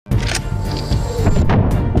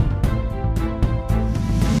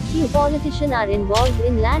politicians are involved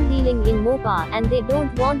in land dealing in mopa and they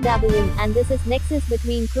don't want Dabolim, and this is nexus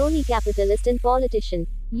between crony capitalist and politician.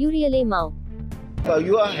 Yuri Alemao.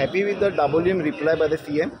 You are happy with the Dabolim reply by the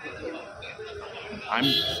CM? I'm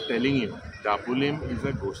telling you, Dabolim is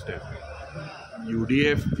a ghoster.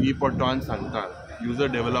 UDF fee पटोन सांगता, user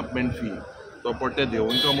development fee. तो पट्टे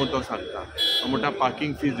देऊन तो मोठो सांगता. तो मोठा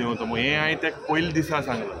parking fees देऊन तो हे हांवें तेका पयले दिसा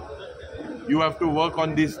Sangla. You have to work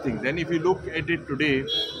on these things. And if you look at it today,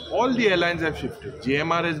 all the airlines have shifted.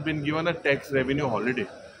 GMR has been given a tax revenue holiday.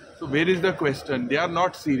 So where is the question? They are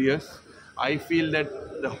not serious. I feel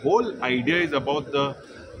that the whole idea is about the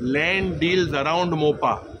land deals around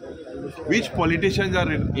mopa. Which politicians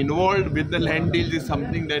are involved with the land deals is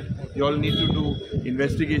something that you all need to do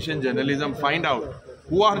investigation, journalism, find out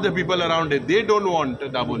who are the people around it. They don't want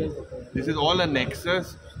Dabolim. This is all a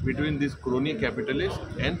nexus between this crony capitalist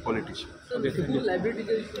and politician. So basically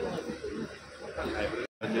liability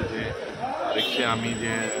rickshaw आम्ही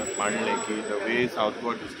जे मांडले की the way South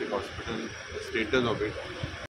Goa district hospital, the status of it,